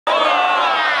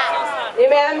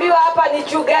Nimeambiwa hapa ni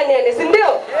chugani, si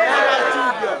ndio?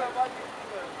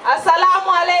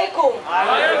 Asalamu alaikum.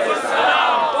 Alaykum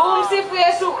salam. Tumsifu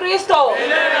Yesu Kristo.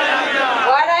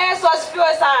 Bwana Yesu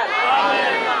asifiwe sana.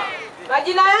 Amen.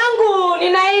 Majina yangu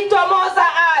ninaitwa Moza.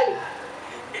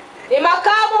 Ni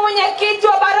makamu mwenyekiti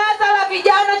wa baraza la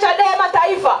vijana Chadema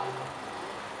Taifa.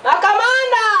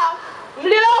 Makamanda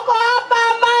mlioko hapa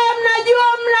ambaye mnajua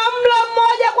mna mlo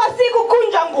mmoja kwa siku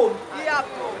kunja ngumi.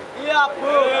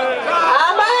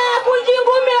 Ambaye kunji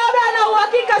ngumi labda ana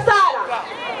uhakika sana.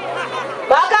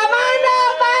 Makamanda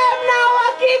ambaye mna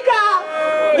uhakika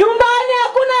nyumbani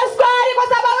hakuna sukari kwa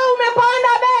sababu umepanda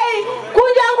bei,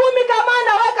 kunja ngumi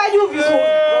kamanda, weka juu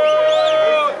vizuri.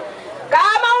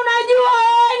 Kama unajua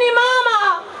wewe ni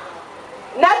mama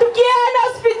na tukienda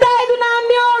hospitali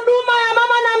tunaambiwa huduma ya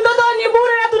mama na mtoto ni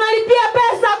bure na tunalipia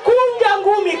pesa, kunja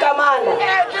ngumi kamanda.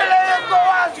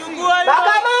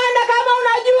 Makamanda kama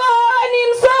unajua wewe ni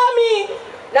msomi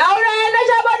na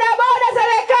unaendesha bodaboda,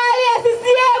 serikali ya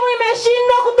CCM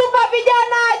imeshindwa kutupa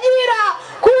vijana ajira,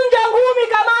 kunja ngumi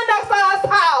kamanda sawa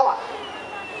sawa.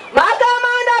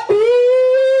 Makamanda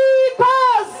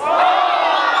peoples.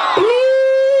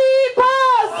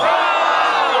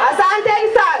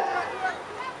 Asante sana.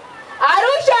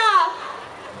 Arusha,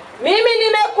 mimi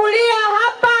nimekulia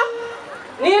hapa,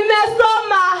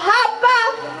 nimesoma hapa,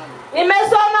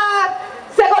 nimesoma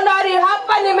sekondari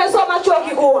hapa, nimesoma chuo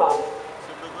kikuu hapa.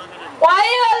 Kwa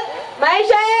hiyo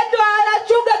maisha yetu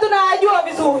anachuga tunayajua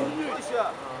vizuri.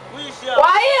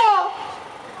 Kwa hiyo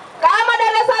kama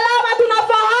Dar es Salaam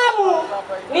tunafahamu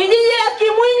ni jiji la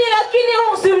kimwinyi, lakini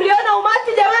usimliona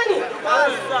umati jamani.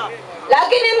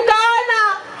 Lakini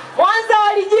mkaona Mwanza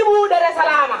walijibu Dar es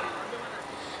Salaam.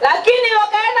 Lakini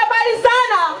wakaenda mbali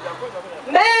sana,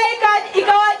 Mbeya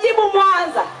ikawajibu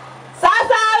Mwanza.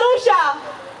 Sasa Arusha,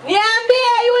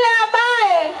 niambie yule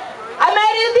ambaye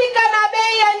ameridhika na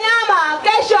bei ya nyama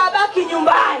kesho abaki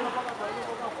nyumbani.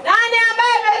 Nani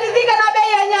ambaye ameridhika na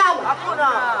bei ya nyama? Hakuna.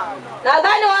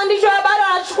 Nadhani waandishi wa habari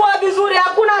wanachukua vizuri,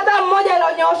 hakuna hata mmoja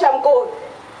alionyoosha mkono.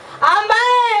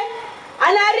 Ambaye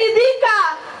anaridhika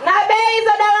na bei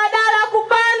za daladala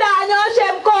kupanda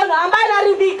anyoshe mkono, ambaye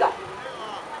anaridhika.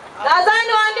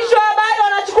 Nadhani waandishi wa habari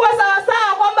wanachukua sawa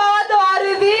sawa kwamba watu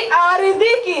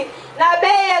hawaridhiki na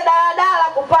bei ya daladala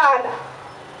kupanda.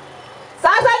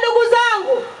 Sasa ndugu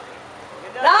zangu,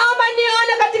 naomba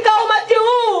nione katika umati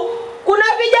huu kuna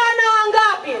vijana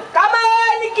wangapi. Kama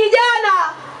wewe ni kijana,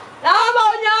 naomba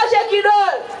unyooshe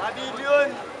kidole.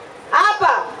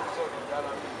 Hapa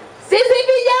sisi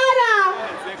vijana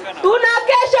tuna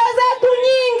kesho zetu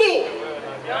nyingi.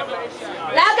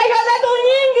 Na kesho zetu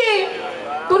nyingi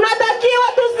tunatakiwa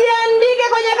tuziandike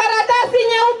kwenye karatasi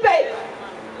nyeupe.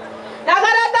 Na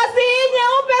karatasi hii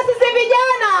nyeupe sisi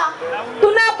vijana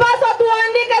tunapaswa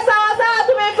tuandike sawa sawa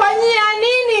tumefanyia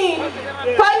nini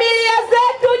familia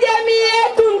zetu, jamii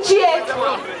yetu, nchi yetu.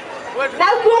 Na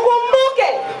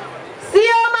tukumbuke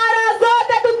sio mara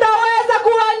zote tutaweza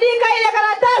kuandika ile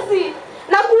karatasi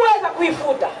na kuweza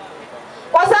kuifuta.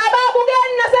 Kwa sababu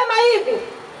gani nasema hivi?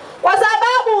 Kwa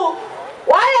sababu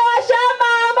wale washamba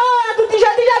ambao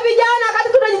wanatutishatisha vijana wakati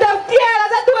tunajitafutia hela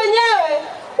zetu wenyewe,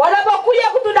 wanapokuja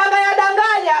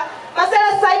kutudanganya,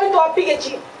 masela sasa hivi tuwapige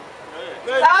chini.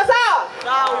 Sawa sawa?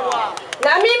 Sawa.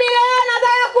 Na mimi leo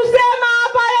nataka kusema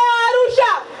hapa leo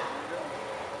Arusha,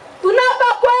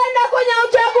 tunapokwenda kwenye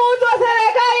uchaguzi wa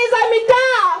serikali za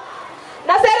mitaa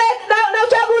na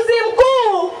uchaguzi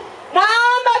mkuu,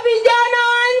 naomba vijana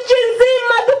wa nchi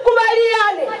nzima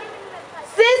tukubaliane.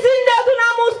 Sisi ndio tuna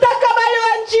mustakabali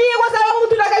wa nchi kwa sababu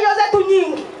tuna kesho zetu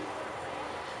nyingi.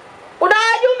 Kuna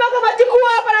wajumbe kwa matikuu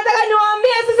hapa, nataka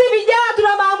niwaambie sisi vijana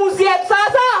tuna maamuzi yetu. Sawa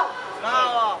sawa?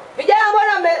 Sawa. Vijana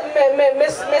mbona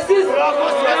mesizi?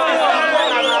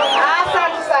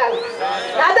 Asante sana.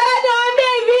 Nataka niwaambie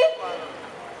hivi,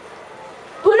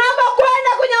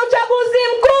 tunapokwenda kwenye uchaguzi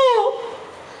mkuu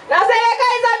na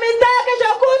serikali za mitaa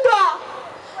kesho kutwa,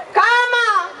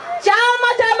 kama Chama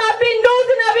cha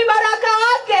Mapinduzi na vibaraka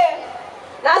wake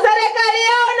na serikali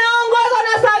yao inaongozwa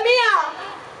na Samia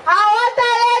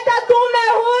hawataleta tume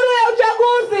huru ya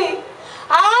uchaguzi,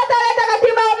 hawataleta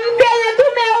katiba mpya yenye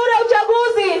tume huru ya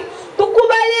uchaguzi,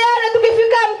 tukubaliane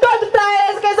tukifika mtoto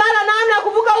tutaelekezana namna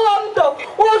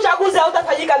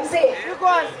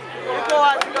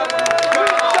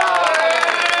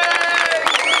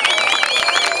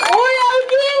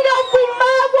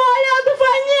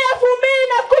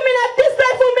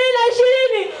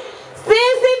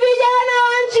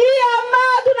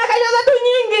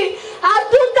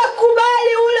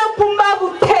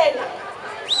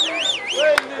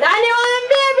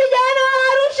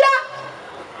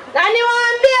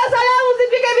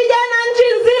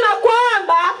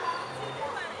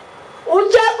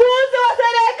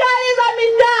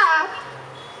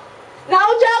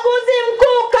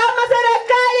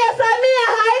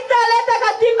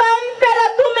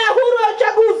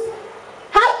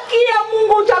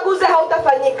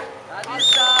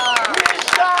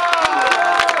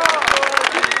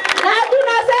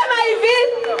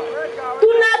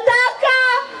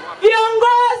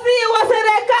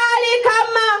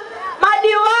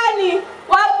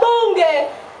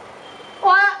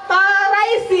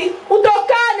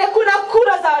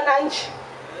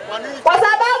kwa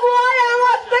sababu wale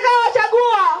ambao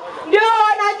tutakaowachagua ndio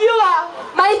wanajua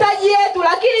mahitaji yetu,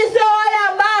 lakini sio wale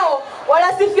ambao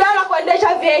wanasifiana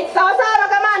kuendesha vyeti. Sawa sawa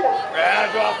makamanda?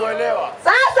 Tunakuelewa.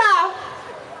 Sasa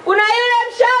kuna yule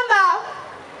mshamba,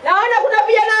 naona kuna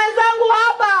vijana wenzangu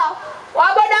hapa wa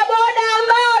bodaboda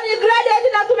ambao ni graduate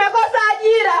na tumekosa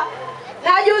ajira.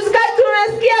 Na juzi kati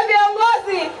tumesikia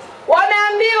viongozi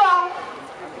wameambiwa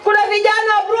kuna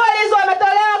vijana wa breweries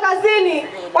wametolewa kazini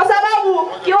kwa sababu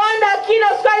kiwanda kina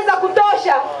sukari za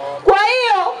kutosha. Kwa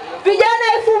hiyo vijana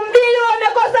 2000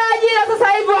 wamekosa ajira,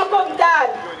 sasa hivi wako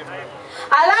mtaani.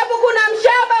 Alafu kuna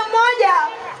mshamba mmoja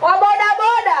wa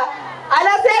bodaboda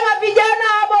anasema vijana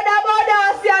wa bodaboda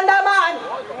wasiandamane.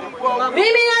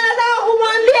 Mimi nataka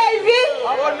kumwambia hivi,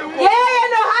 yeye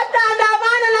ndo hata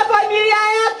andamana na familia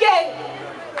yake.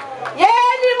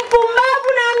 Yeye ni mpumbavu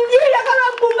na mjinga kama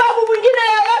mpumbavu mwingine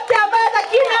yoyote ambaye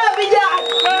atakina na vijana.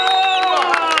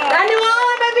 Na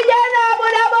niwaombe vijana wa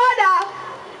bodaboda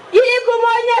ili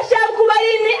kumuonyesha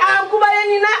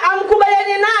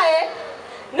amkubaliani naye,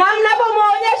 na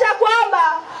mnapomuonyesha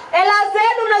kwamba hela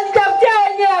zenu mnajitafutia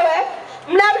wenyewe,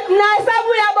 mna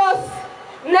hesabu ya bosi,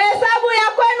 mna hesabu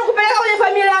ya kwenu kupeleka kwenye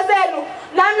familia zenu,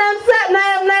 na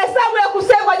mna hesabu ya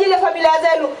kusema kwa ajili ya familia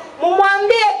zenu,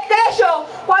 mumwambie kesho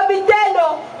kwa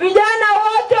vitendo vijana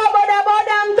wote wa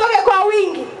bodaboda mtoke kwa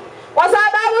wingi, kwa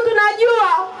sababu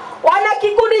tunajua wana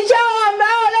kikundi chao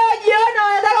ambao leo jioni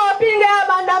wanataka wapinge haya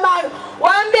maandamano.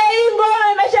 Waambie hii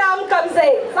ngoma imeshaamka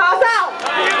mzee. Sawa sawa?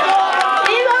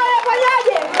 Hii ngoma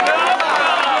inafanyaje?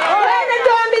 Wewe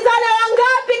tuambizane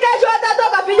wangapi kesho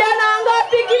watatoka, vijana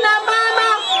wangapi, kina mama?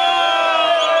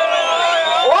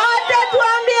 Wote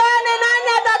tuambiane nani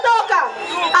atatoka.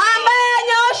 Ambaye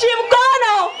anyoshi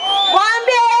mkono,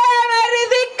 mwambie yeye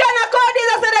ameridhika na kodi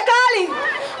za serikali.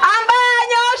 Ambaye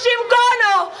anyoshi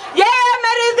mkono, yeye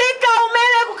ameridhika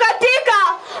umeme kukatika,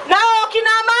 na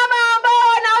kina mama ambao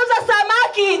wanauza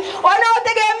samaki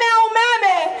wanaotegemea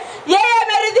umeme, yeye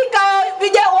ameridhika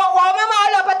wamama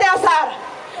wale wapate hasara.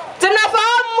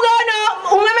 Tunafahamu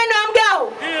umeme ni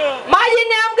mgao, maji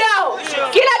ni mgao,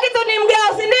 kila kitu ni mgao,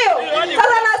 si ndio?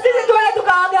 Sasa na sisi tuwe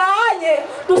tukawagawanye,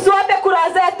 tusiwape kura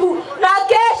zetu, na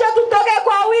kesho tutoke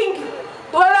kwa wingi.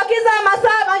 Tumebakiza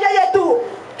masaa machache tu.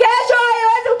 Kesho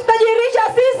haiwezi kututajirisha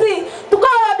sisi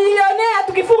tukawa mabilionea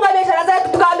tukifunga biashara zetu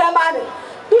tukaandamane.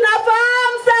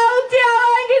 Tunafahamu sauti ya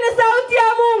wengi ni sauti ya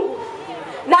Mungu,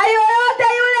 na yoyote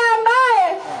yule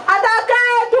ambaye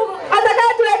atakaye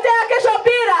tuletea kesho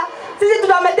pira, sisi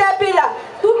tutamletea pira.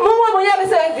 Mungu mwenyewe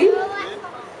amesema hivi,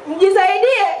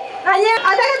 mjisaidie na nyewe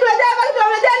atakaye tuletea basi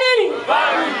tutamletea nini?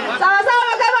 Sawa sawa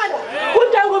makamanda?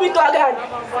 Kutangu mitwa gani?